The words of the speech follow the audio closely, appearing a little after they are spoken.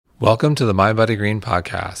Welcome to the MindBodyGreen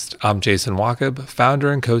podcast. I'm Jason Wachob,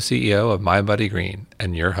 founder and co-CEO of MindBodyGreen,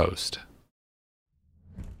 and your host.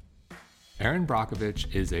 Erin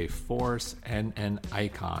Brockovich is a force and an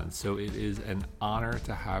icon, so it is an honor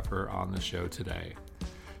to have her on the show today.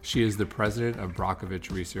 She is the president of Brockovich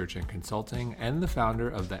Research and Consulting and the founder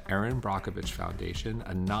of the Erin Brockovich Foundation,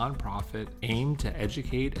 a nonprofit aimed to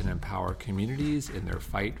educate and empower communities in their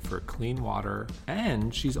fight for clean water.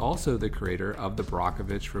 And she's also the creator of the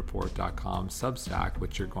BrockovichReport.com Substack,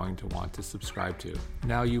 which you're going to want to subscribe to.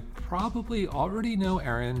 Now, you probably already know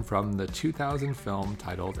Erin from the 2000 film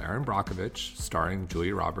titled Erin Brockovich, starring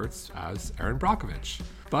Julia Roberts as Erin Brockovich.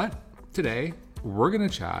 But today, we're going to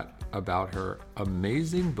chat about her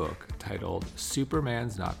amazing book titled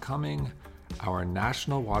Superman's Not Coming, Our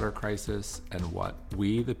National Water Crisis, and What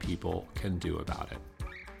We the People Can Do About it.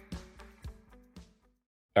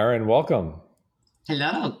 Erin, welcome.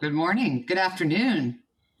 Hello, good morning, good afternoon.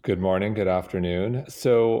 Good morning, good afternoon.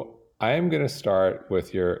 So I am going to start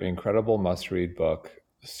with your incredible must-read book,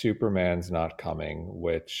 Superman's Not Coming,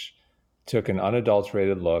 which took an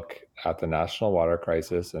unadulterated look at the national water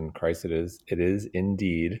crisis, and crisis it is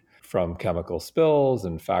indeed, from chemical spills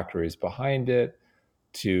and factories behind it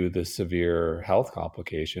to the severe health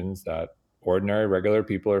complications that ordinary, regular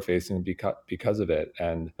people are facing because of it.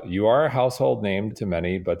 And you are a household name to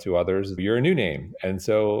many, but to others, you're a new name. And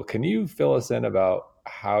so can you fill us in about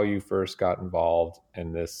how you first got involved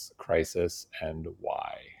in this crisis and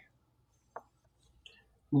why?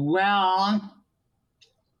 Well,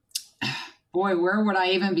 boy, where would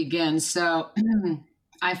I even begin? So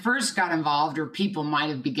I first got involved, or people might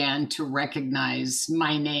have began to recognize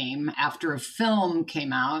my name after a film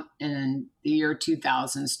came out in the year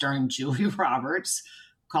 2000 starring Julia Roberts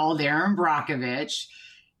called Erin Brockovich.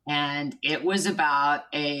 And it was about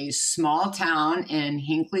a small town in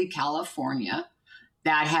Hinckley, California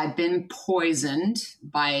that had been poisoned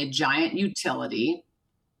by a giant utility.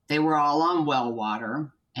 They were all on well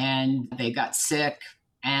water and they got sick,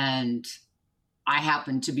 and I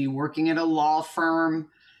happened to be working at a law firm,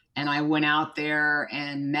 and I went out there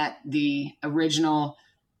and met the original,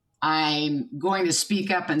 I'm going to speak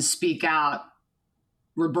up and speak out,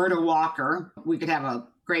 Roberta Walker. We could have a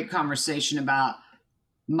great conversation about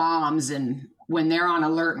moms and when they're on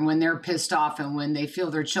alert and when they're pissed off and when they feel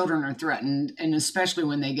their children are threatened, and especially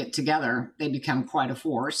when they get together, they become quite a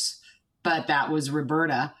force. But that was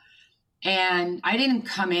Roberta. And I didn't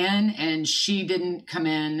come in and she didn't come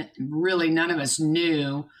in. Really, none of us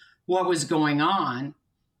knew what was going on.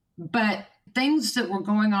 But things that were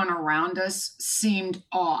going on around us seemed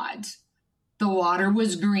odd. The water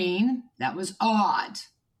was green. That was odd.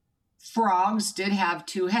 Frogs did have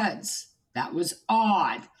two heads. That was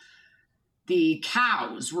odd. The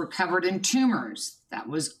cows were covered in tumors. That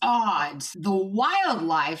was odd. The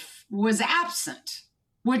wildlife was absent,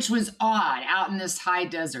 which was odd out in this high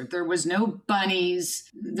desert. There was no bunnies.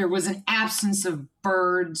 There was an absence of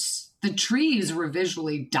birds. The trees were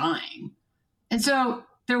visually dying. And so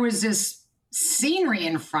there was this scenery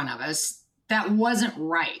in front of us that wasn't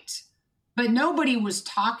right. But nobody was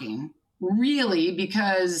talking really,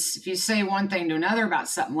 because if you say one thing to another about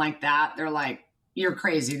something like that, they're like, you're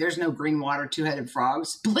crazy. There's no green water, two-headed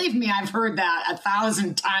frogs. Believe me, I've heard that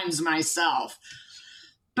 1,000 times myself.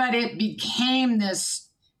 But it became this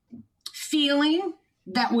feeling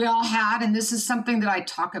that we all had, and this is something that I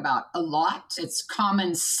talk about a lot. It's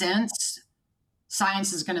common sense.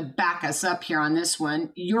 Science is going to back us up here on this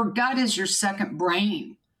one. Your gut is your second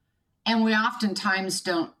brain, and we oftentimes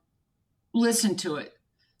don't listen to it.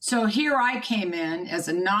 So here I came in as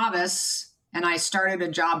a novice, and I started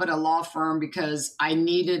a job at a law firm because I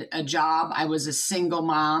needed a job. I was a single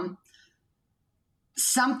mom.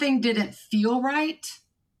 Something didn't feel right.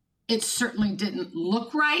 It certainly didn't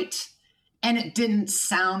look right. And it didn't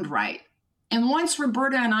sound right. And once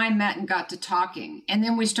Roberta and I met and got to talking, and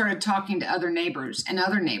then we started talking to other neighbors,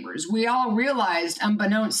 we all realized,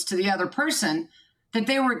 unbeknownst to the other person, that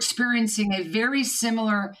they were experiencing a very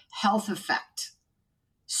similar health effect.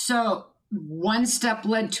 So one step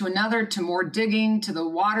led to another, to more digging, to the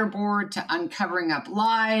water board, to uncovering up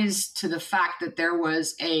lies, to the fact that there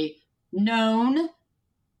was a known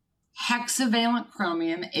hexavalent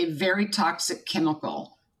chromium, a very toxic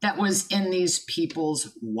chemical that was in these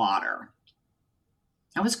people's water.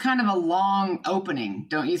 That was kind of a long opening,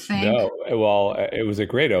 don't you think? No, well, it was a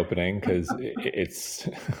great opening because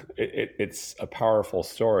it's a powerful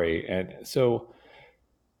story. And so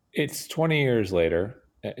it's 20 years later.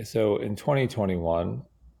 So in 2021,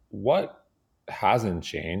 what hasn't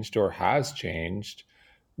changed or has changed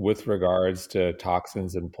with regards to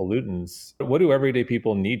toxins and pollutants? What do everyday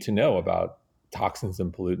people need to know about toxins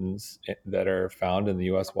and pollutants that are found in the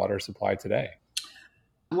U.S. water supply today?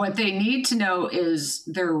 What they need to know is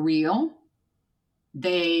they're real.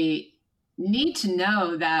 They need to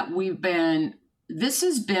know that this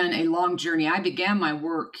has been a long journey. I began my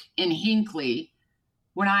work in Hinckley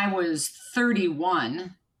when I was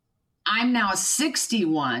 31. I'm now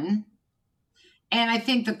 61. And I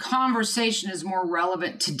think the conversation is more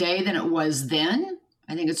relevant today than it was then.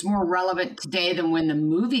 I think it's more relevant today than when the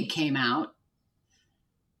movie came out.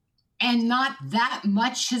 And not that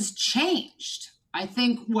much has changed. I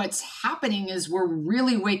think what's happening is we're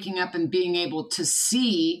really waking up and being able to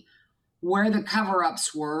see where the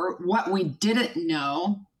cover-ups were, what we didn't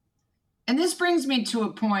know. And this brings me to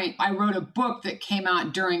a point. I wrote a book that came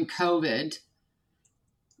out during COVID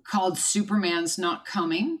called Superman's Not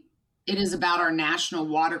Coming. It is about our national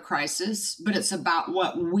water crisis, but it's about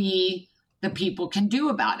what we, the people, can do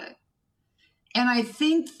about it. And I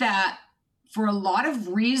think that for a lot of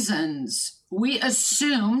reasons, we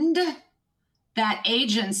assumed that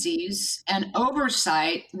agencies and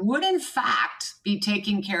oversight would in fact be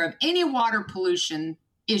taking care of any water pollution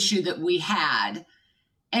issue that we had.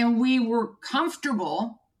 And we were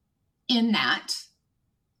comfortable in that.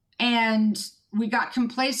 And we got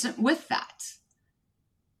complacent with that.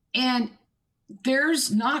 And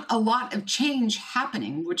there's not a lot of change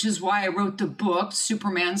happening, which is why I wrote the book,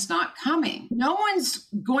 Superman's Not Coming. No one's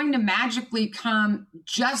going to magically come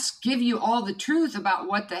just give you all the truth about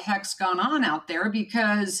what the heck's gone on out there,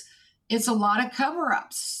 because it's a lot of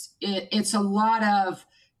cover-ups. It's a lot of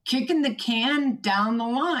kicking the can down the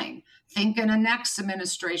line, thinking a next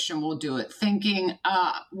administration will do it, thinking,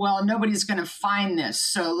 well, nobody's going to find this,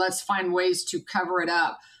 so let's find ways to cover it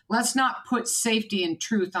up. Let's not put safety and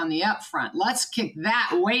truth on the upfront. Let's kick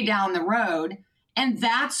that way down the road. And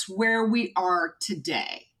that's where we are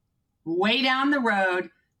today. Way down the road,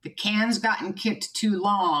 the can's gotten kicked too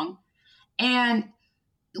long. And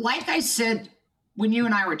like I said, when you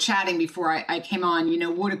and I were chatting before I came on,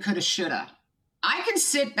 woulda, coulda, shoulda. I can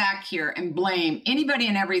sit back here and blame anybody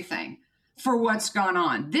and everything for what's gone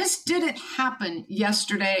on. This didn't happen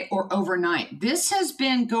yesterday or overnight. This has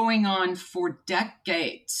been going on for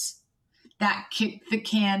decades. That kicked the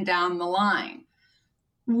can down the line.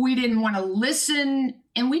 We didn't want to listen,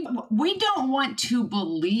 and we don't want to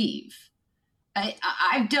believe.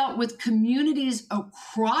 I've dealt with communities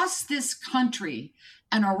across this country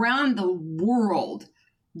and around the world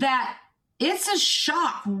that it's a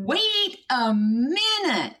shock. Wait a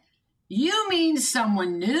minute. You mean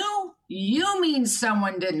someone knew? You mean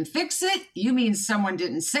someone didn't fix it? You mean someone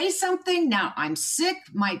didn't say something? Now I'm sick.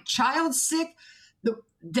 My child's sick.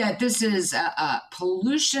 That this is a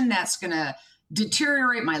pollution that's going to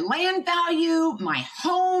deteriorate my land value, my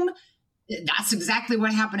home. That's exactly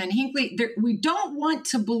what happened in Hinckley. We don't want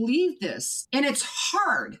to believe this, and it's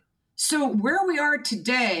hard. So where we are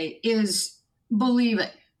today is believe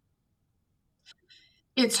it.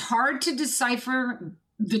 It's hard to decipher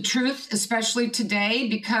the truth, especially today,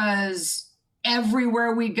 because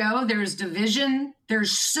everywhere we go, there's division.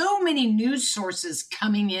 There's so many news sources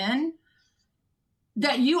coming in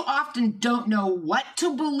that you often don't know what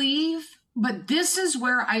to believe. But this is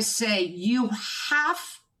where I say you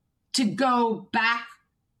have to go back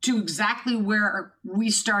to exactly where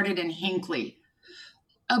we started in Hinckley.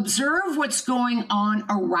 Observe what's going on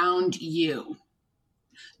around you.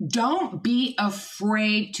 Don't be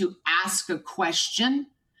afraid to ask a question.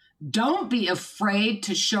 Don't be afraid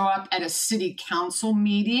to show up at a city council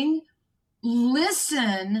meeting.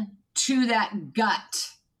 Listen to that gut,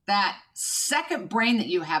 that second brain that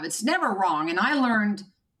you have. It's never wrong. And I learned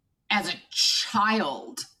as a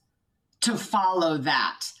child to follow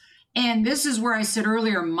that. And this is where I said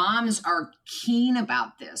earlier, moms are keen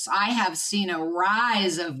about this. I have seen a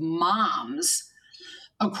rise of moms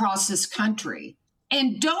across this country.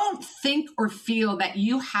 And don't think or feel that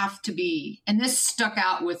you have to be, and this stuck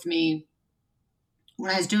out with me when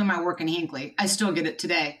I was doing my work in Hinckley. I still get it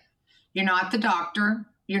today. You're not the doctor.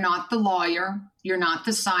 You're not the lawyer. You're not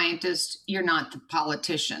the scientist. You're not the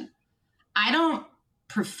politician. I don't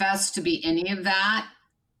profess to be any of that,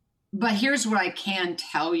 but here's what I can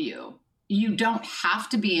tell you. You don't have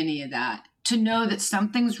to be any of that to know that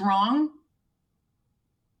something's wrong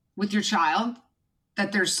with your child,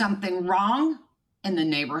 that there's something wrong in the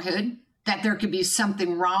neighborhood, that there could be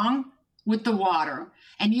something wrong with the water.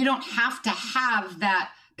 And you don't have to have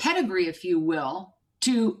that pedigree, if you will,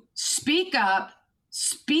 to speak up,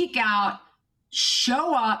 speak out,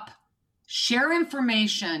 show up, share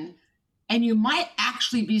information, and you might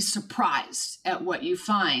actually be surprised at what you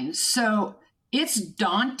find. So it's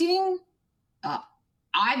daunting.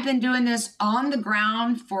 I've been doing this on the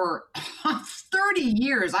ground for 30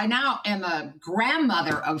 years. I now am a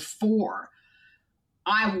grandmother of 4.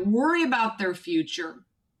 I worry about their future.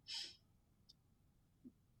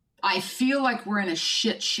 I feel like we're in a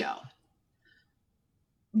shit show.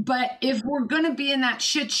 But if we're going to be in that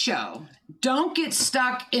shit show, don't get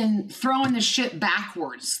stuck in throwing the shit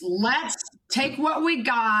backwards. Let's take what we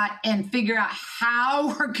got and figure out how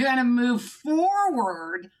we're going to move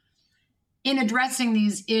forward in addressing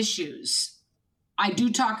these issues. I do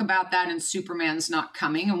talk about that in Superman's Not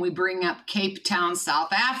Coming, and we bring up Cape Town,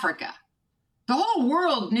 South Africa. The whole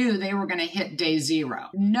world knew they were going to hit day 0.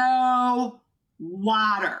 No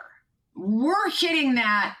water. We're hitting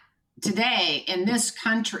that today in this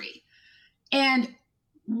country. And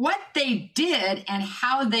what they did and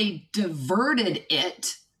how they diverted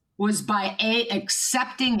it was by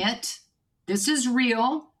accepting it. This is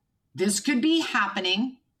real. This could be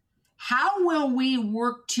happening. How will we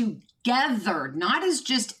work together, not as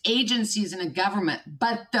just agencies in a government,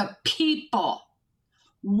 but the people?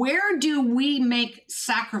 Where do we make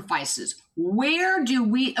sacrifices? Where do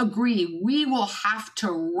we agree we will have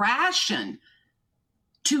to ration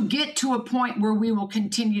to get to a point where we will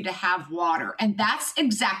continue to have water? And that's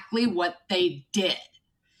exactly what they did.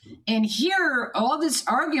 And here, all this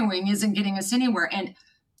arguing isn't getting us anywhere. And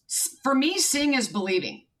for me, seeing is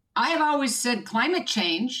believing. I have always said climate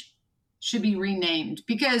change should be renamed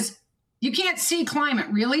because you can't see climate,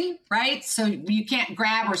 really, right? So you can't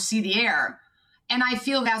grab or see the air. And I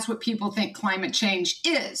feel that's what people think climate change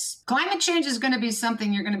is. Climate change is going to be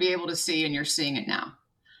something you're going to be able to see, and you're seeing it now.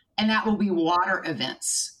 And that will be water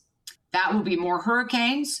events. That will be more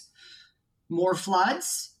hurricanes, more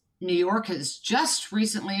floods. New York has just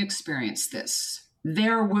recently experienced this.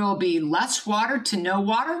 There will be less water to no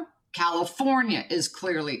water. California is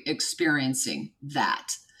clearly experiencing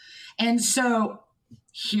that. And so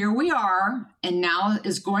here we are, and now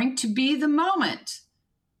is going to be the moment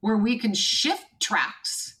where we can shift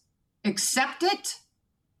tracks, accept it,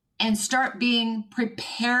 and start being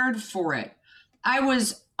prepared for it. I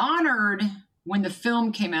was honored when the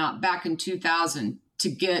film came out back in 2000 to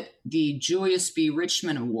get the Julius B.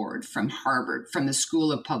 Richmond Award from Harvard, from the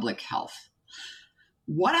School of Public Health.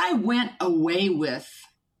 What I went away with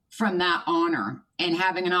from that honor and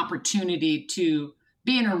having an opportunity to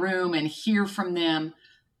be in a room and hear from them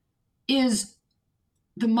is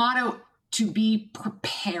the motto, to be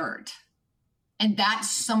prepared. And that's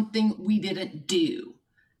something we didn't do.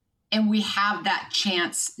 And we have that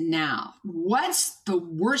chance now. What's the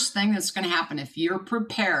worst thing that's going to happen if you're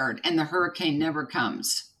prepared and the hurricane never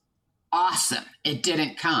comes? Awesome, it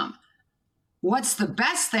didn't come. What's the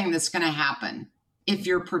best thing that's going to happen if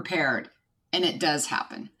you're prepared and it does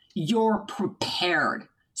happen? You're prepared.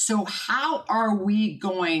 So how are we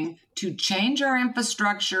going to change our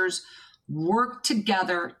infrastructures, work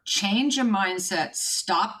together, change a mindset,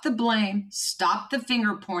 stop the blame, stop the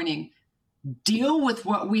finger pointing, deal with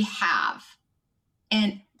what we have,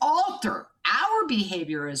 and alter our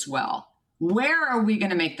behavior as well? Where are we going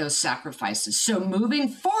to make those sacrifices? So moving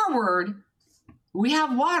forward, we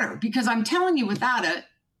have water, because I'm telling you, without it,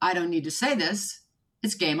 I don't need to say this,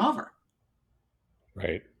 it's game over.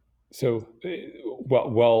 Right. So,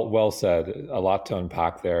 well said. A lot to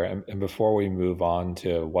unpack there. And before we move on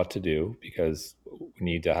to what to do, because we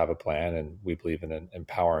need to have a plan, and we believe in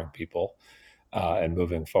empowering people and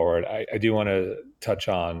moving forward, I do want to touch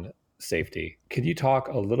on safety. Could you talk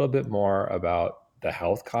a little bit more about the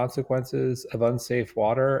health consequences of unsafe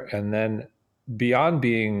water? And then, beyond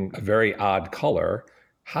being a very odd color,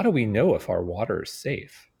 how do we know if our water is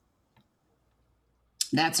safe?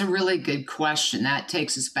 That's a really good question. That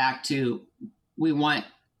takes us back to we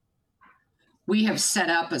have set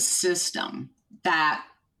up a system that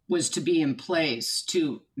was to be in place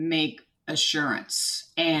to make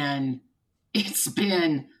assurance, and it's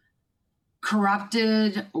been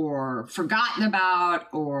corrupted or forgotten about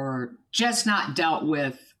or just not dealt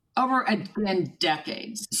with over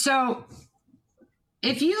decades. So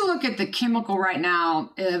if you look at the chemical right now,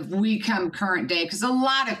 if we come current day, because a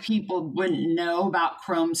lot of people wouldn't know about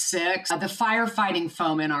Chrome 6, the firefighting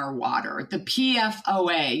foam in our water, the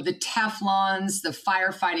PFOA, the Teflons, the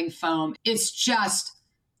firefighting foam, it's just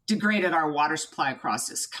degraded our water supply across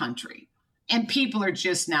this country. And people are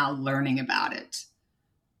just now learning about it.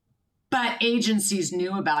 But agencies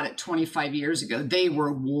knew about it 25 years ago. They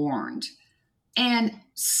were warned. And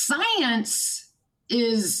science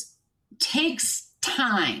takes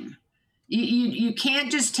time. You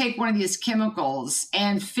can't just take one of these chemicals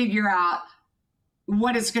and figure out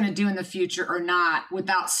what it's going to do in the future or not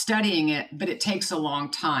without studying it, but it takes a long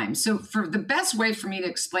time. So for the best way for me to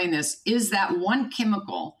explain this is that one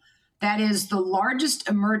chemical that is the largest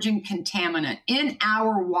emerging contaminant in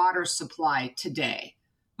our water supply today,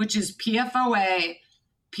 which is PFOA,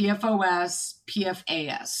 PFOS,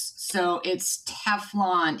 PFAS. So it's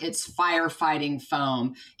Teflon, it's firefighting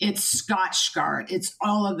foam, it's Scotchgard, it's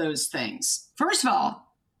all of those things. First of all,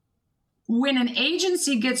 when an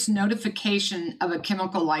agency gets notification of a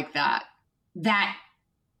chemical like that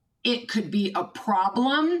it could be a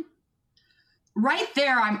problem, right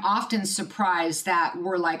there, I'm often surprised that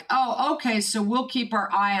we're like, oh, okay, so we'll keep our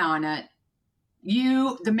eye on it.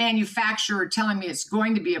 You, the manufacturer, telling me it's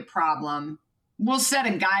going to be a problem. We'll set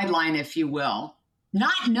a guideline, if you will,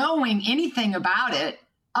 not knowing anything about it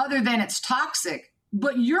other than it's toxic,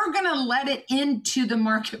 but you're going to let it into the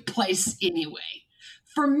marketplace anyway.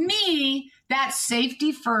 For me, that's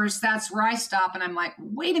safety first. That's where I stop and I'm like,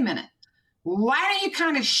 wait a minute. Why don't you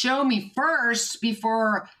kind of show me first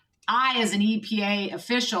before I, as an EPA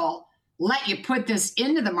official, let you put this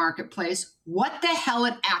into the marketplace, what the hell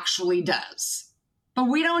it actually does? But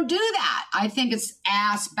we don't do that. I think it's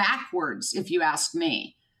ass backwards, if you ask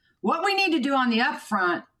me. What we need to do on the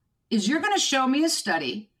upfront is you're going to show me a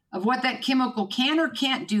study of what that chemical can or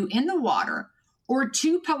can't do in the water or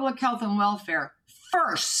to public health and welfare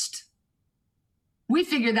first. We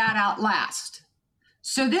figure that out last.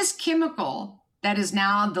 So this chemical that is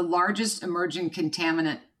now the largest emerging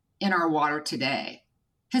contaminant in our water today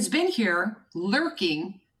has been here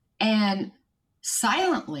lurking and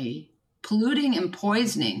silently polluting and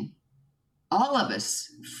poisoning all of us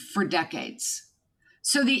for decades.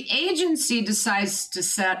 So the agency decides to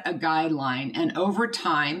set a guideline and over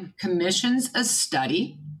time commissions a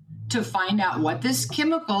study to find out what this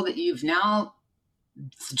chemical that you've now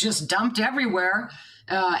just dumped everywhere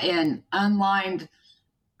in unlined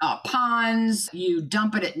ponds, you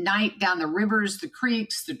dump it at night down the rivers, the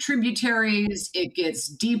creeks, the tributaries, it gets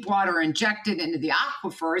deep water injected into the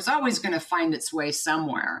aquifer, it's always going to find its way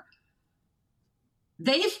somewhere.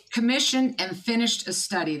 They've commissioned and finished a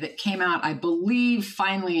study that came out, I believe,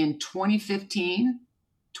 finally in 2015,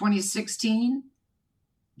 2016,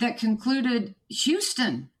 that concluded,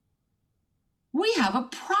 Houston, we have a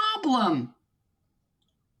problem.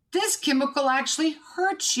 This chemical actually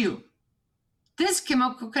hurts you. This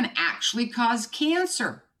chemical can actually cause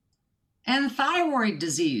cancer and thyroid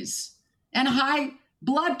disease and high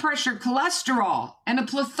blood pressure, cholesterol, and a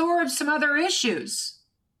plethora of some other issues.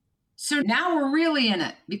 So now we're really in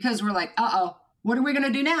it because we're like, what are we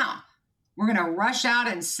going to do now? We're going to rush out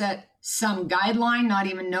and set some guideline, not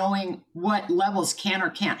even knowing what levels can or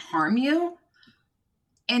can't harm you.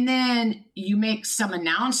 And then you make some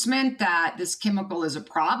announcement that this chemical is a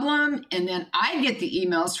problem. And then I get the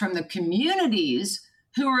emails from the communities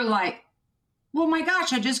who are like, well, my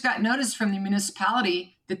gosh, I just got notice from the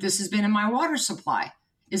municipality that this has been in my water supply.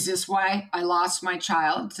 Is this why I lost my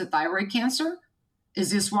child to thyroid cancer? Is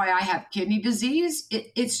this why I have kidney disease?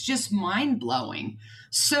 It's just mind-blowing.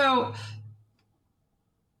 So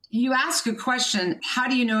you ask a question, how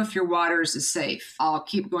do you know if your water is safe? I'll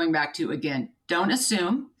keep going back to, again, don't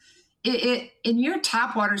assume. In your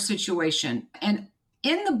tap water situation, and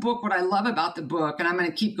in the book, what I love about the book, and I'm going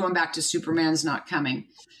to keep going back to Superman's Not Coming,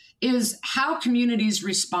 is how communities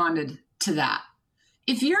responded to that.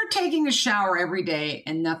 If you're taking a shower every day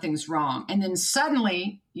and nothing's wrong, and then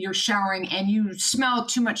suddenly you're showering and you smell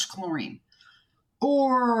too much chlorine,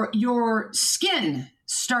 or your skin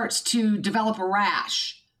starts to develop a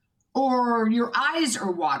rash, or your eyes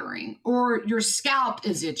are watering, or your scalp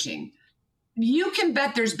is itching, you can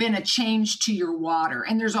bet there's been a change to your water.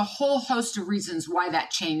 And there's a whole host of reasons why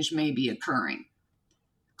that change may be occurring.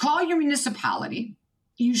 Call your municipality.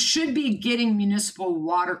 You should be getting municipal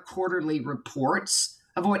water quarterly reports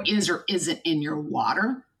of what is or isn't in your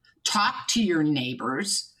water. Talk to your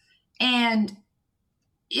neighbors. And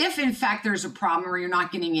if in fact there's a problem or you're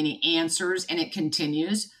not getting any answers and it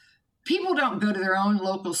continues, people don't go to their own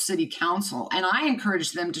local city council. And I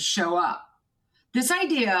encourage them to show up. This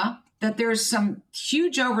idea that there's some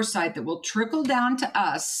huge oversight that will trickle down to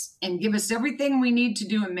us and give us everything we need to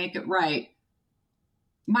do and make it right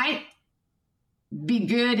might be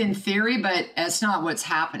good in theory, but that's not what's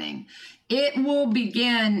happening. It will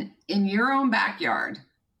begin in your own backyard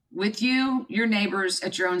with you, your neighbors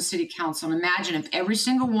at your own city council. And imagine if every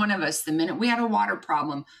single one of us, the minute we had a water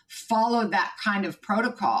problem, followed that kind of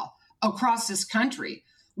protocol across this country.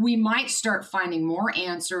 We might start finding more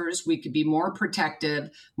answers. We could be more protective,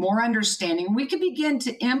 more understanding. We could begin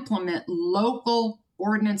to implement local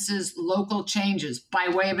ordinances, local changes. By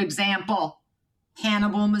way of example,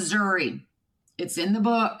 Hannibal, Missouri It's in the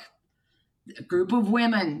book. A group of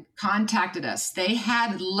women contacted us. They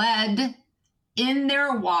had lead in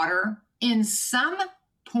their water in some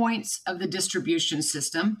points of the distribution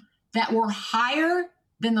system that were higher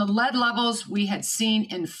than the lead levels we had seen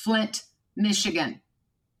in Flint, Michigan.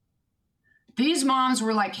 These moms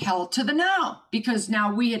were like hell to the no, because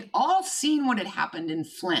now we had all seen what had happened in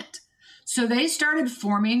Flint. So they started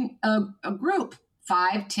forming a group,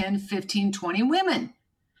 5, 10, 15, 20 women.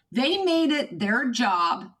 They made it their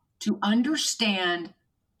job to understand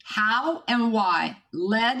how and why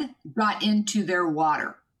lead got into their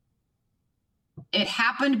water. It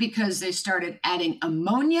happened because they started adding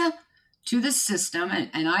ammonia to the system,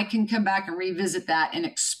 and I can come back and revisit that and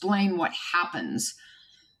explain what happens.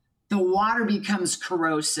 The water becomes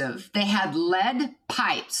corrosive. They had lead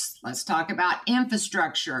pipes. Let's talk about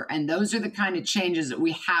infrastructure, and those are the kind of changes that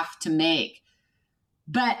we have to make.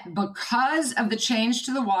 But because of the change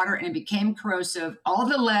to the water and it became corrosive, all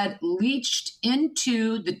the lead leached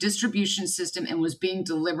into the distribution system and was being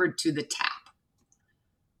delivered to the tap.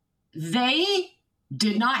 They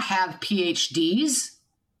did not have PhDs.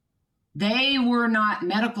 They were not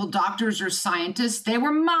medical doctors or scientists. They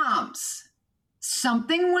were moms.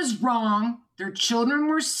 Something was wrong. Their children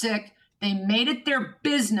were sick. They made it their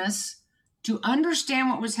business to understand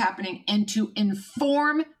what was happening and to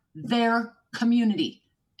inform their community.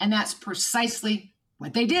 And that's precisely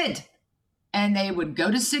what they did. And they would go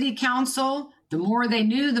to city council. The more they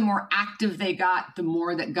knew, the more active they got, the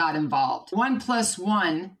more that got involved. 1 +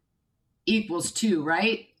 1 = 2,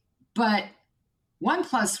 right? But 1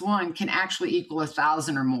 + 1 can actually equal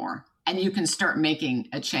 1,000 or more, and you can start making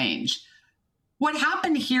a change. What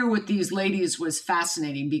happened here with these ladies was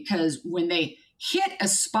fascinating, because when they hit a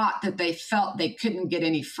spot that they felt they couldn't get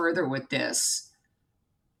any further with this,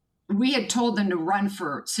 we had told them to run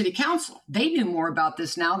for city council. They knew more about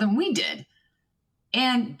this now than we did.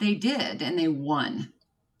 And they did, and they won.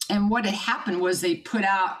 And what had happened was they put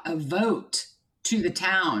out a vote to the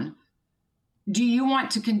town. Do you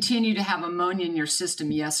want to continue to have ammonia in your system,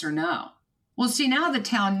 yes or no? Well, see, now the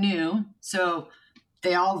town knew, so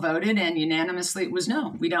they all voted, and unanimously it was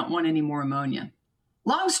no, we don't want any more ammonia.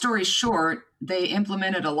 Long story short, they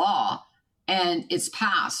implemented a law, and it's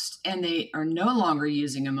passed, and they are no longer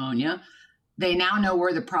using ammonia. They now know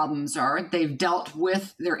where the problems are. They've dealt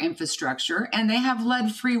with their infrastructure, and they have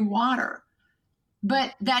lead-free water.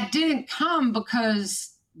 But that didn't come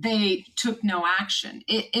because they took no action.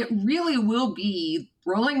 It really will be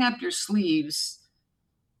rolling up your sleeves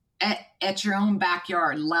at your own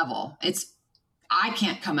backyard level. I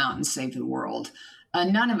can't come out and save the world.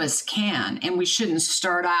 None of us can, and we shouldn't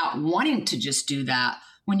start out wanting to just do that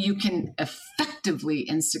when you can effectively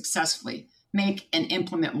and successfully make and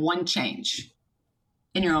implement one change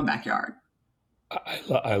in your own backyard.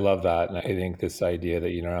 I love that. And I think this idea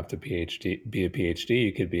that you don't have to be a PhD,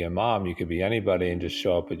 you could be a mom, you could be anybody, and just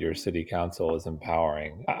show up at your city council is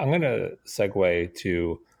empowering. I'm going to segue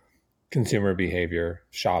to consumer behavior,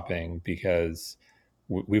 shopping, because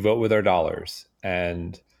we vote with our dollars.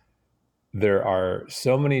 And there are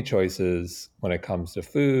so many choices when it comes to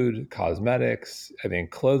food, cosmetics. I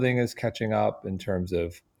think clothing is catching up in terms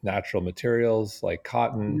of natural materials like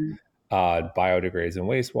cotton. Biodegrades in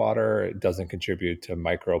wastewater. It doesn't contribute to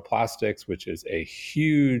microplastics, which is a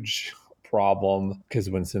huge problem, because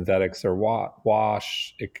when synthetics are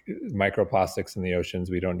washed, microplastics in the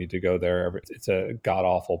oceans, we don't need to go there. It's a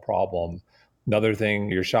god-awful problem. Another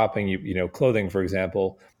thing, you're shopping, you know, clothing, for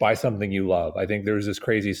example, buy something you love. I think there was this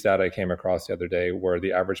crazy stat I came across the other day where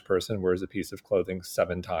the average person wears a piece of clothing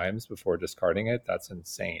 7 times before discarding it. That's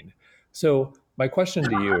insane. So my question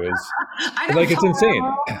to you is, it's insane.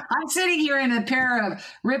 I'm sitting here in a pair of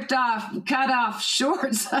ripped off, cut off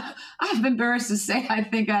shorts. I'm embarrassed to say I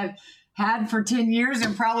think I've had for 10 years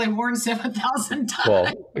and probably worn 7,000 times.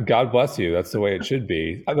 Well, God bless you. That's the way it should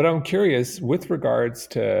be. But I'm curious, with regards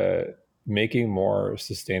to making more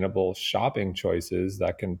sustainable shopping choices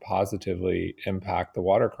that can positively impact the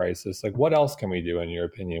water crisis, like what else can we do, in your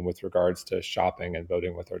opinion, with regards to shopping and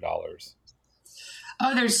voting with our dollars?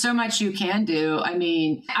 Oh, there's so much you can do. I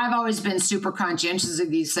mean, I've always been super conscientious of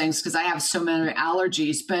these things because I have so many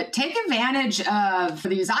allergies, but take advantage of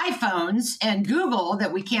these iPhones and Google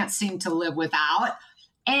that we can't seem to live without,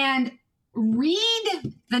 and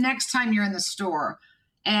read the next time you're in the store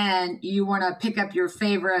and you want to pick up your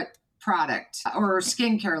favorite product or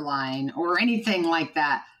skincare line or anything like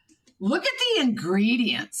that. Look at the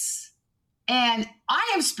ingredients. And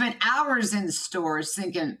I have spent hours in stores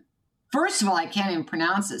thinking, first of all, I can't even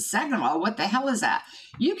pronounce it. Second of all, what the hell is that?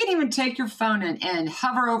 You can even take your phone and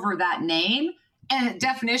hover over that name and a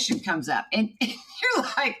definition comes up. And you're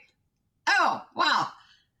like, oh, wow,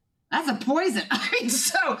 that's a poison. I mean,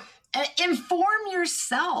 so inform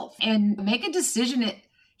yourself and make a decision.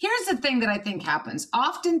 Here's the thing that I think happens.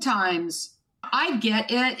 Oftentimes, I get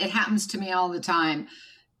it. It happens to me all the time.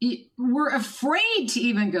 We're afraid to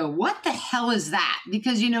even go, what the hell is that?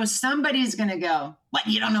 Because, somebody's going to go, what,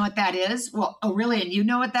 you don't know what that is? Well, oh, really? And you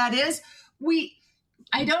know what that is?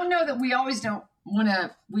 I don't know that we always don't want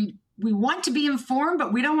to, we want to be informed,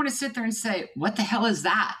 but we don't want to sit there and say, what the hell is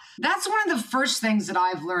that? That's one of the first things that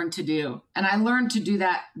I've learned to do. And I learned to do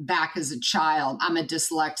that back as a child. I'm a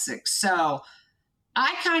dyslexic. So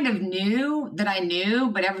I kind of knew that I knew,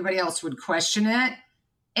 but everybody else would question it.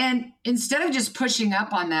 And instead of just pushing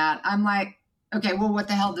up on that, I'm like, okay, well, what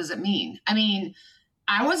the hell does it mean? I mean,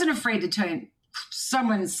 I wasn't afraid to tell you.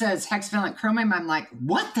 Someone says hexavalent chromium, I'm like,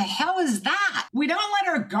 what the hell is that? We don't let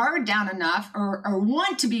our guard down enough or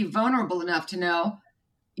want to be vulnerable enough to know,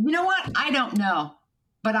 you know what? I don't know,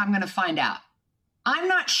 but I'm going to find out. I'm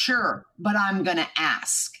not sure, but I'm going to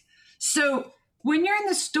ask. So when you're in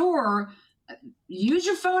the store, use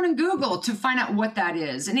your phone and Google to find out what that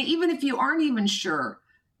is. And even if you aren't even sure,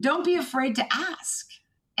 don't be afraid to ask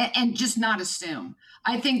and just not assume.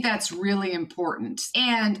 I think that's really important.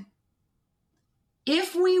 And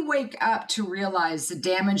if we wake up to realize the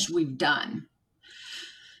damage we've done,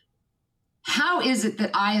 how is it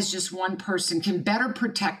that I, as just one person, can better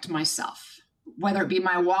protect myself? Whether it be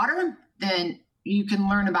my water, then you can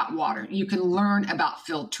learn about water. You can learn about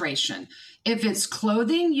filtration. If it's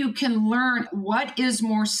clothing, you can learn what is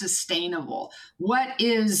more sustainable, what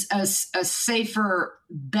is a safer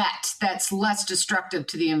bet that's less destructive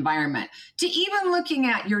to the environment. To even looking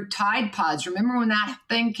at your Tide Pods. Remember when that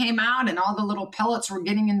thing came out and all the little pellets were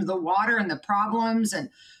getting into the water and the problems, and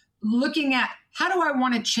looking at how do I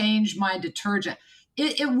want to change my detergent?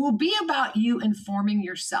 It will be about you informing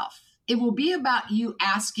yourself. It will be about you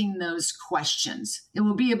asking those questions. It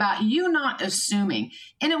will be about you not assuming.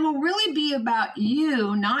 And it will really be about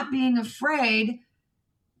you not being afraid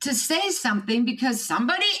to say something because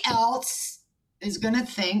somebody else is going to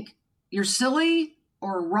think you're silly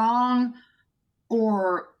or wrong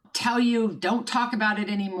or tell you don't talk about it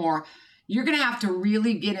anymore. You're going to have to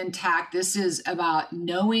really get intact. This is about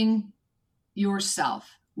knowing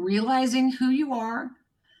yourself, realizing who you are,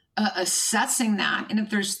 assessing that. And if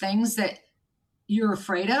there's things that you're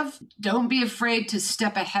afraid of, don't be afraid to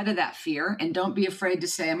step ahead of that fear, and don't be afraid to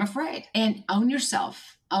say, I'm afraid, and own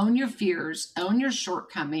yourself, own your fears, own your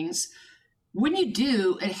shortcomings. When you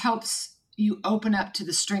do, it helps you open up to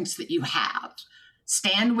the strengths that you have.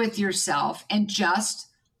 Stand with yourself and just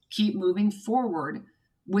keep moving forward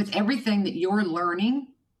with everything that you're learning,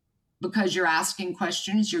 because you're asking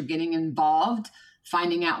questions, you're getting involved,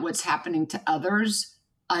 finding out what's happening to others,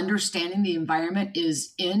 understanding the environment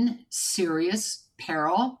is in serious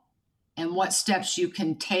peril, and what steps you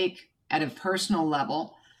can take at a personal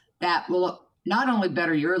level that will not only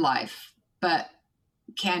better your life, but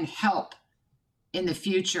can help in the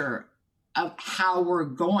future of how we're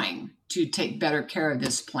going to take better care of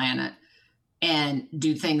this planet and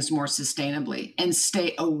do things more sustainably and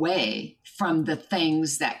stay away from the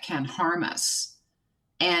things that can harm us.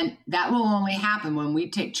 And that will only happen when we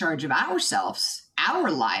take charge of ourselves,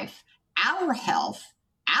 our life, our health,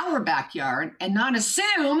 our backyard, and not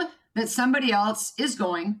assume that somebody else is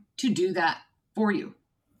going to do that for you.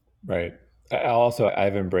 Right.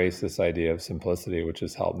 I've embraced this idea of simplicity, which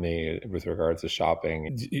has helped me with regards to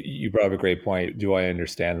shopping. You brought up a great point. Do I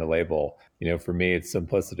understand the label? For me, it's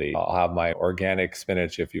simplicity. I'll have my organic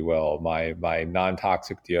spinach, if you will, my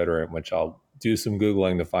non-toxic deodorant, which I'll do some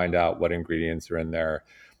Googling to find out what ingredients are in there.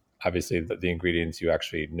 Obviously, the ingredients, you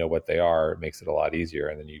actually know what they are. It makes it a lot easier.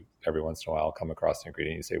 And then you, every once in a while, come across an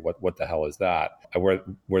ingredient and you say, what the hell is that? I wear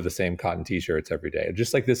the same cotton t-shirts every day.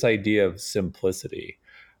 Just like this idea of simplicity.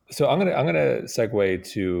 So I'm gonna segue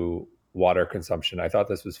to water consumption. I thought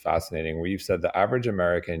this was fascinating, where you've said the average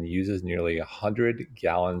American uses nearly 100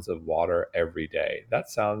 gallons of water every day. That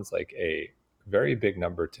sounds like a very big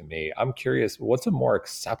number to me. I'm curious, what's a more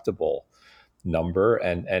acceptable number,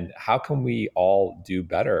 and how can we all do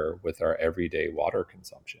better with our everyday water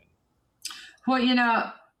consumption?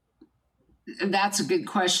 Well, that's a good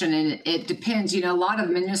question. And it depends. A lot of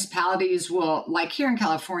municipalities will, like here in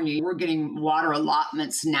California, we're getting water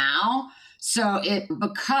allotments now. So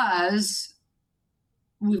because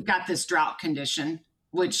we've got this drought condition,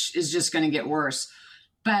 which is just going to get worse,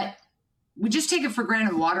 but we just take it for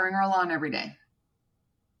granted watering our lawn every day.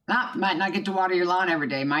 Might not get to water your lawn every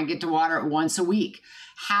day, might get to water it once a week.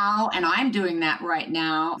 How, and I'm doing that right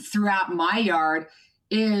now throughout my yard,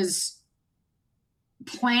 is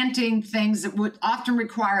planting things that would often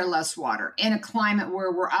require less water in a climate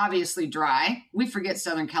where we're obviously dry. We forget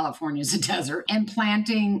Southern California is a desert, and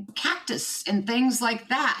planting cactus and things like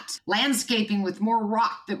that. Landscaping with more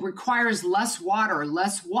rock that requires less water,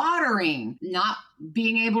 less watering, not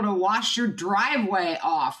being able to wash your driveway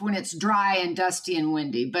off when it's dry and dusty and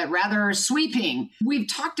windy, but rather sweeping. We've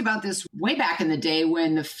talked about this way back in the day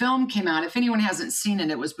when the film came out. If anyone hasn't seen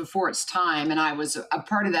it, it was before its time, and I was a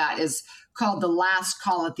part of that, is called The Last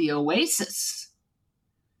Call at the Oasis.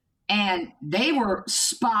 And they were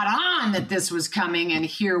spot on that this was coming, and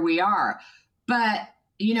here we are. But,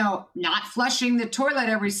 not flushing the toilet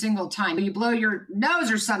every single time. You blow your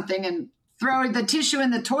nose or something and throw the tissue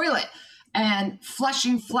in the toilet, and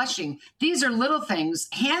flushing. These are little things.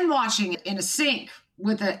 Hand washing in a sink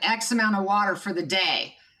with an X amount of water for the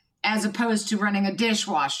day, as opposed to running a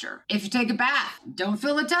dishwasher. If you take a bath, don't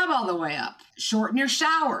fill the tub all the way up. Shorten your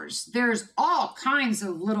showers. There's all kinds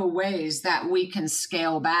of little ways that we can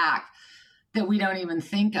scale back that we don't even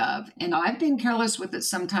think of. And I've been careless with it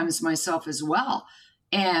sometimes myself as well.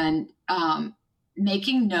 And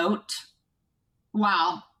making note,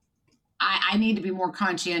 wow, I need to be more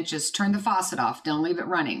conscientious. Turn the faucet off. Don't leave it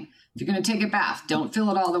running. If you're going to take a bath, don't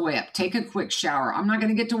fill it all the way up. Take a quick shower. I'm not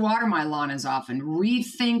going to get to water my lawn as often.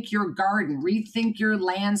 Rethink your garden. Rethink your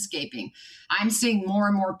landscaping. I'm seeing more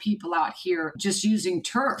and more people out here just using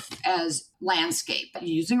turf as landscape,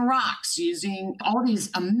 using rocks, using all these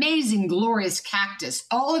amazing, glorious cactus,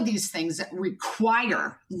 all of these things that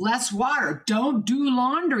require less water. Don't do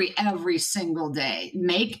laundry every single day.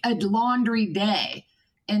 Make a laundry day.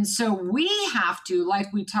 And so we have to,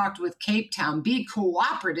 like we talked with Cape Town, be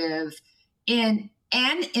cooperative and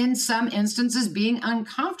in some instances being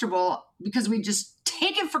uncomfortable because we just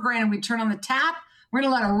take it for granted. We turn on the tap, we're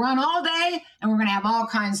going to let it run all day, and we're going to have all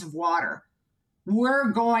kinds of water.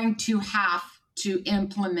 We're going to have to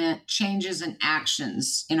implement changes and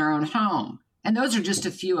actions in our own home. And those are just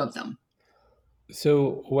a few of them.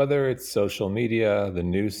 So whether it's social media, the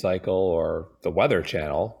news cycle, or the Weather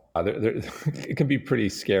Channel, it can be pretty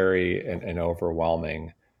scary and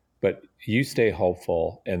overwhelming, but you stay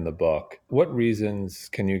hopeful in the book. What reasons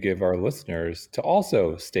can you give our listeners to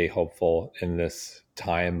also stay hopeful in this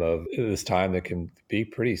time that can be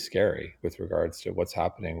pretty scary with regards to what's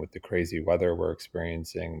happening with the crazy weather we're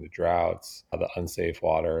experiencing, the droughts, the unsafe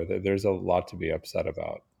water? There's a lot to be upset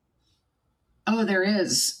about. Oh, there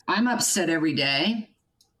is. I'm upset every day.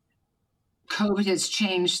 COVID has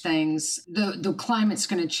changed things. The climate's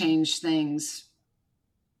going to change things.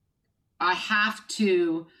 I have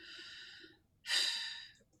to,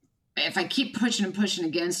 if I keep pushing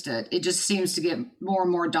against it, it just seems to get more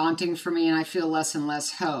and more daunting for me, and I feel less and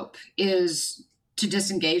less hope, is to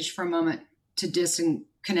disengage for a moment, to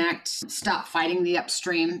disconnect, stop fighting the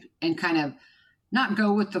upstream, and kind of not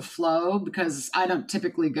go with the flow, because I don't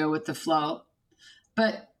typically go with the flow,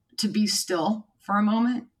 but to be still for a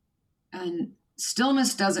moment. And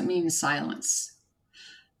stillness doesn't mean silence.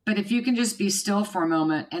 But if you can just be still for a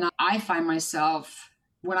moment, and I find myself,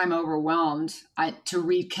 when I'm overwhelmed, to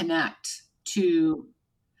reconnect to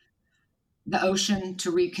the ocean,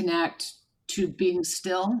 to reconnect to being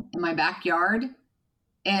still in my backyard,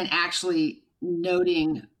 and actually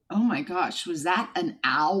noting, oh my gosh, was that an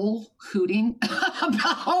owl hooting?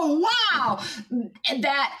 Oh, wow!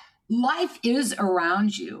 That life is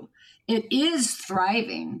around you. It is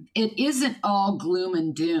thriving. It isn't all gloom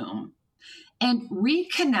and doom. And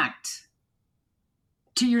reconnect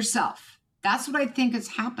to yourself. That's what I think has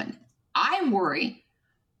happened. I worry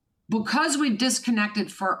because we've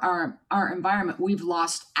disconnected for our environment, we've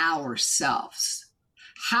lost ourselves.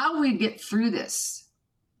 How we get through this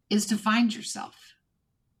is to find yourself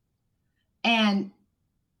and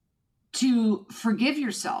to forgive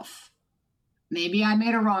yourself. Maybe I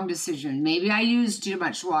made a wrong decision. Maybe I used too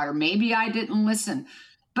much water. Maybe I didn't listen.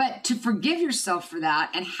 But to forgive yourself for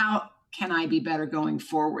that, and how can I be better going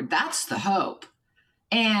forward? That's the hope.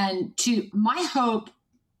 And my hope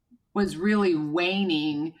was really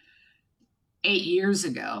waning 8 years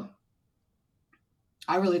ago.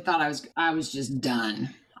 I really thought I was just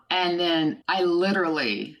done. And then I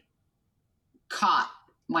literally caught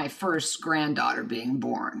my first granddaughter being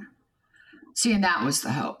born. See, and that was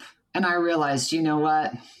the hope. And I realized, you know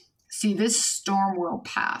what? See, this storm will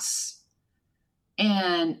pass.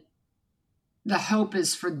 And the hope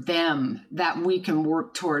is for them that we can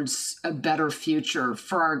work towards a better future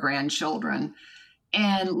for our grandchildren.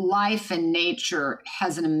 And life and nature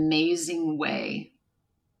has an amazing way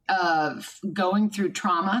of going through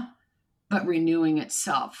trauma, but renewing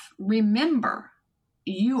itself. Remember,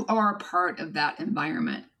 you are a part of that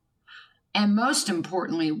environment. And most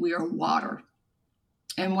importantly, we are water.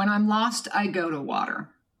 And when I'm lost, I go to water.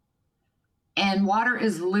 And water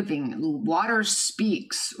is living. Water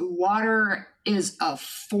speaks. Water is a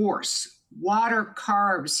force. Water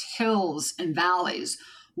carves hills and valleys.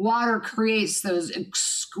 Water creates those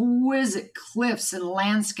exquisite cliffs and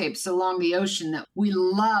landscapes along the ocean that we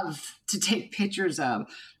love to take pictures of.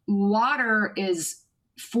 Water is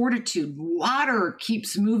fortitude. Water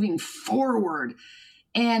keeps moving forward.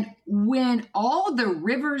 And when all the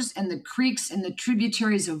rivers and the creeks and the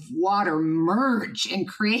tributaries of water merge and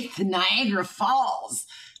create the Niagara Falls,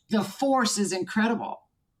 the force is incredible.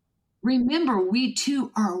 Remember, we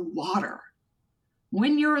too are water.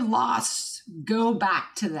 When you're lost, go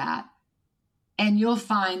back to that, and you'll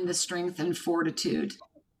find the strength and fortitude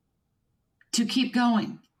to keep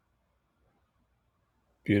going.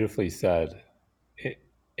 Beautifully said.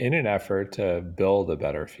 In an effort to build a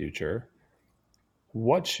better future,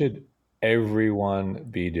 what should everyone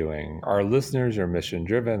be doing? Our listeners are mission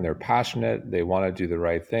driven, they're passionate, they want to do the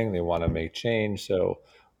right thing, they want to make change. So,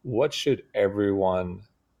 what should everyone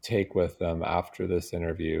take with them after this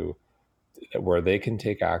interview where they can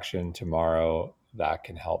take action tomorrow that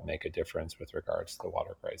can help make a difference with regards to the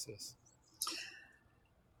water crisis?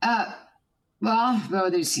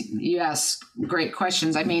 You ask great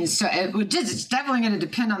questions. I mean, so it's definitely going to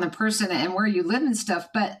depend on the person and where you live and stuff,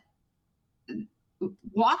 but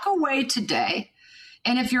walk away today.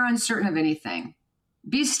 And if you're uncertain of anything,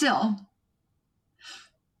 be still.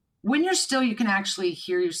 When you're still, you can actually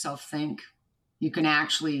hear yourself think. You can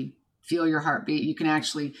actually feel your heartbeat. You can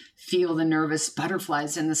actually feel the nervous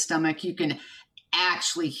butterflies in the stomach. You can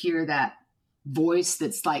actually hear that voice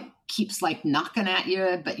that's like keeps like knocking at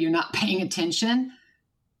you, but you're not paying attention.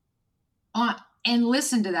 And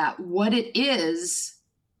listen to that, what it is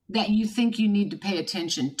that you think you need to pay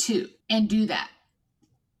attention to, and do that.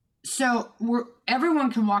 So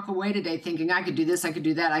everyone can walk away today thinking, I could do this, I could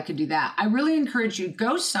do that, I could do that. I really encourage you,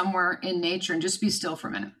 go somewhere in nature and just be still for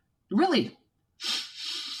a minute. Really.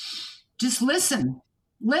 Just listen,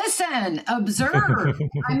 observe.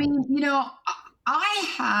 I mean, I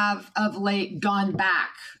have of late gone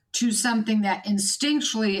back to something that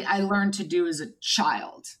instinctually I learned to do as a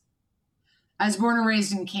child. I was born and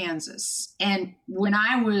raised in Kansas. And when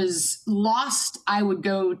I was lost, I would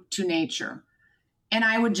go to nature and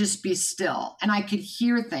I would just be still, and I could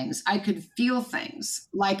hear things. I could feel things.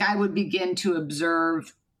 Like I would begin to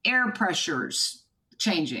observe air pressures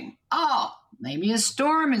changing. Oh, maybe a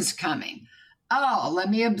storm is coming. Oh, let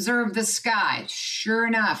me observe the sky. Sure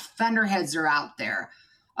enough, thunderheads are out there.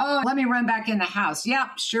 Oh, let me run back in the house.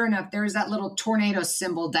 Yep, sure enough, there's that little tornado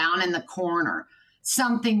symbol down in the corner.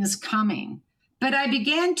 Something's coming. But I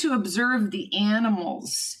began to observe the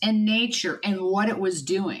animals and nature and what it was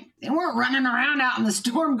doing. They weren't running around out in the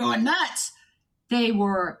storm going nuts. They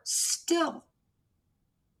were still.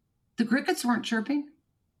 The crickets weren't chirping.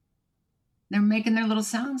 They were making their little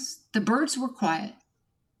sounds. The birds were quiet.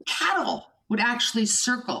 Cattle would actually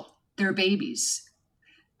circle their babies.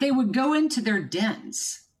 They would go into their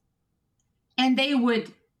dens and they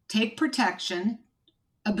would take protection,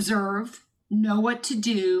 observe, know what to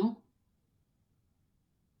do,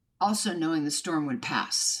 also knowing the storm would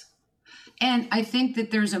pass. And I think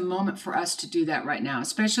that there's a moment for us to do that right now,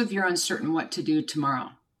 especially if you're uncertain what to do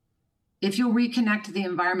tomorrow. If you'll reconnect to the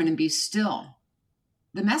environment and be still,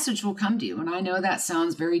 the message will come to you. And I know that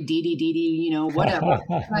sounds very dee-dee, whatever,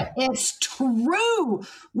 but it's true.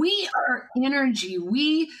 We are energy.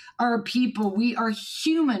 We are people. We are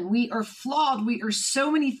human. We are flawed. We are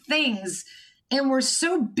so many things. And we're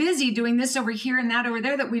so busy doing this over here and that over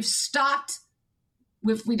there that we've stopped.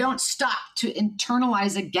 If we don't stop to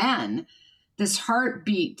internalize again this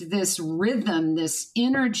heartbeat, this rhythm, this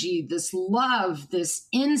energy, this love, this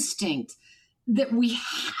instinct that we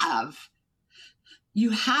have, you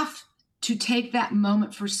have to take that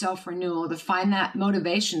moment for self-renewal, to find that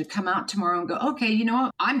motivation to come out tomorrow and go, okay, you know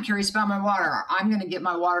what? I'm curious about my water. I'm going to get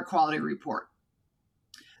my water quality report.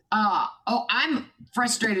 I'm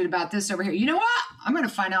frustrated about this over here. You know what? I'm going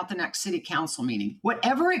to find out the next city council meeting,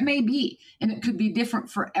 whatever it may be. And it could be different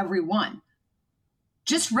for everyone.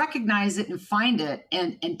 Just recognize it and find it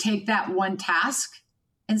and take that one task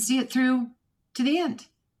and see it through to the end.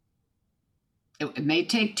 It may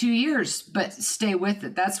take 2 years, but stay with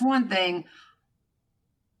it. That's one thing.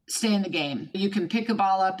 Stay in the game. You can pick a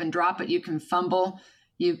ball up and drop it. You can fumble.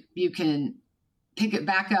 You can pick it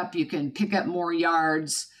back up. You can pick up more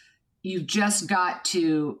yards. You've just got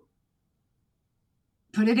to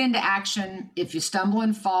put it into action. If you stumble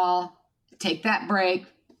and fall, take that break,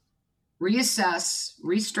 reassess,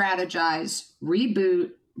 re-strategize,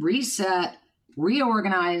 reboot, reset,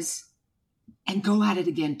 reorganize, and go at it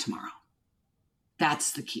again tomorrow.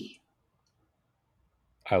 That's the key.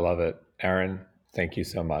 I love it. Erin, thank you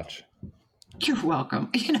so much. You're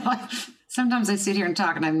welcome. Sometimes I sit here and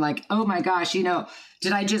talk and I'm like, oh my gosh,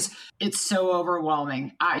 it's so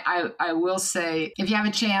overwhelming. I will say, if you have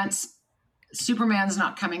a chance, Superman's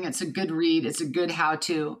Not Coming. It's a good read. It's a good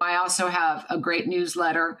how-to. I also have a great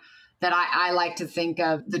newsletter that I like to think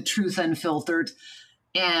of, The Truth Unfiltered.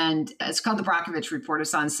 And it's called the Brockovich Report.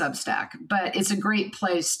 It's on Substack. But it's a great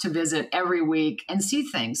place to visit every week and see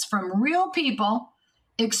things from real people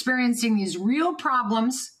experiencing these real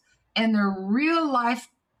problems and their real life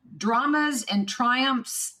dramas and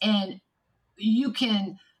triumphs. And you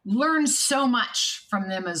can learn so much from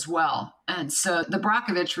them as well. And so the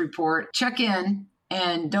Brockovich Report, check in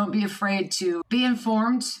and don't be afraid to be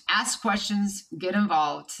informed, ask questions, get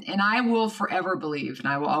involved. And I will forever believe, and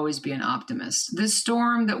I will always be an optimist. This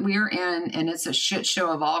storm that we're in, and it's a shit show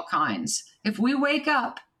of all kinds, if we wake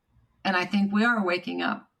up, and I think we are waking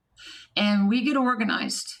up, and we get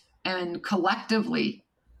organized and collectively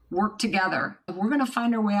work together, we're going to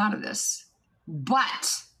find our way out of this.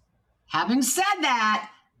 But having said that,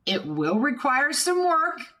 it will require some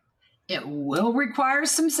work. It will require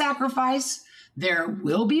some sacrifice. There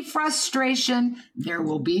will be frustration. There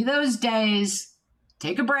will be those days.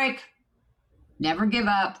 Take a break. Never give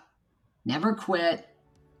up. Never quit.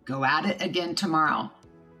 Go at it again tomorrow.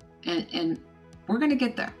 And we're going to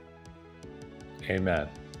get there. Amen.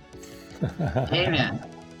 Amen.